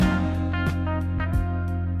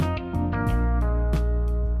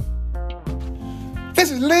This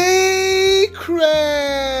is Lee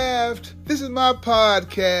Craft. This is my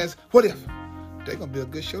podcast. What if? They're going to be a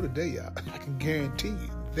good show today, y'all. I can guarantee you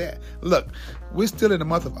that. Look, we're still in the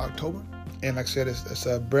month of October. And like I said, it's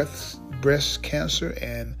breast cancer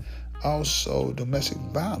and also domestic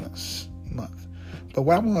violence month. But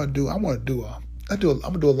what I'm going to do, I'm going to do a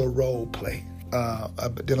little role play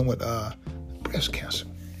dealing with breast cancer.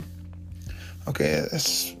 Okay,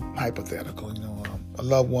 it's hypothetical. You know, a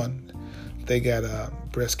loved one, they got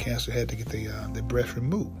breast cancer, had to get their breast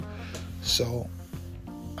removed. So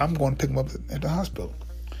I'm going to pick them up at the hospital.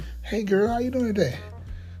 Hey, girl, how you doing today?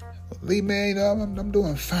 Lee, man, you know, I'm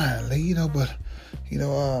doing fine, Lee. But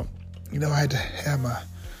I had to have my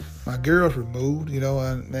girls removed.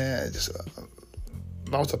 And man, it just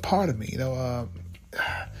lost a part of me. How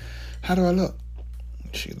do I look?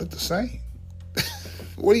 She looked the same.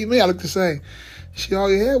 What do you mean I look the same? She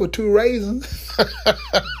all you had with 2 raisins.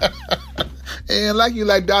 And like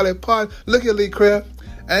Dolly Parton, look at Lee Craft.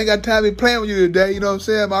 I ain't got time to be playing with you today. You know what I'm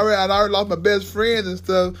saying? I already lost my best friends and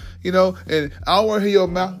stuff, and I don't want to hear your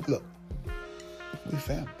mouth. Look, we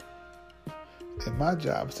family. And my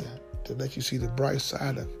job is to let you see the bright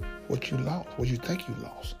side of what you lost, what you think you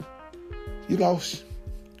lost. You lost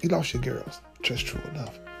your girls, just true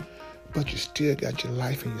enough. But you still got your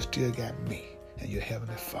life and you still got me and your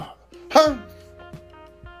Heavenly Father. Huh?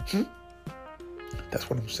 That's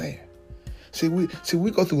what I'm saying. See, we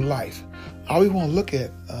go through life. All we want to look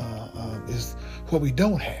at is what we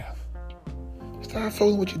don't have. Start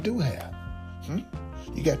focusing on what you do have.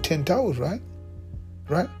 You got 10 toes, right?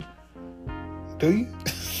 Right? Do you?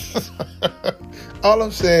 All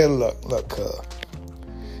I'm saying, look, cuz,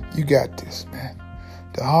 you got this, man.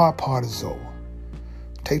 The hard part is over.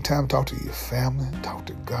 Take time to talk to your family, talk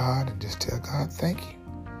to God, and just tell God, thank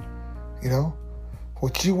you.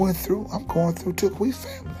 What you went through, I'm going through too. We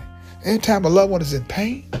family. Anytime a loved one is in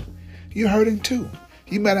pain, you're hurting too.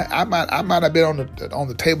 I might have been on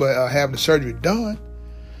the table having the surgery done,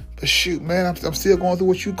 but shoot, man, I'm still going through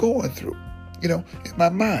what you're going through. In my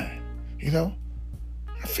mind. I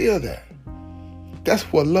feel that. That's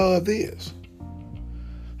what love is.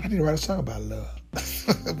 I need to write a song about love.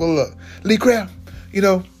 But look, Lee Craft,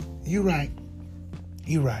 you right.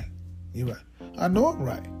 You right. I know I'm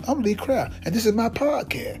right. I'm Lee Craft, and this is my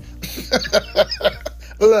podcast.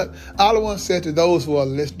 But look, all I want to say to those who are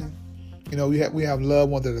listening, we have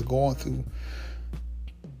loved ones that are going through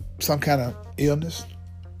some kind of illness.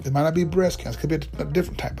 It might not be breast cancer. It could be a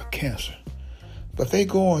different type of cancer. But if they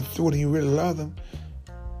going through it and you really love them,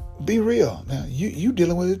 be real. Now, you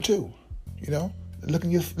dealing with it too. Look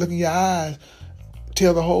in your eyes,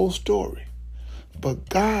 tell the whole story. But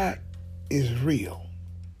God is real.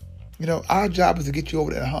 Our job is to get you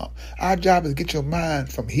over that hump. Our job is to get your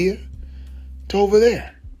mind from here to over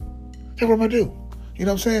there. That's what I'm going to do. You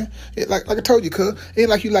know what I'm saying? Like I told you, cuz, it ain't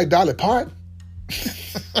like you like Dolly Parton.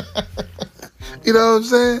 You know what I'm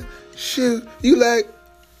saying? Shoot, you like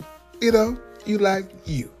you.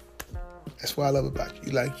 That's what I love about you.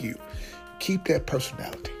 You like you. Keep that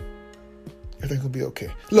personality. Everything's going to be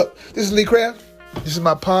okay. Look, this is Lee Craft. This is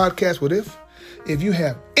my podcast, What If? If you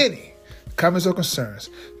have any comments or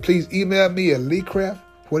concerns, please email me at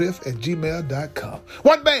leecraftwhatif@gmail.com.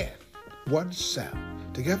 One band, one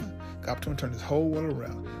sound. Together, got opportunity to turn this whole world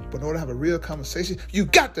around. But in order to have a real conversation, you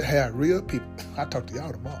got to have real people. I'll talk to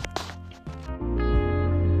y'all tomorrow.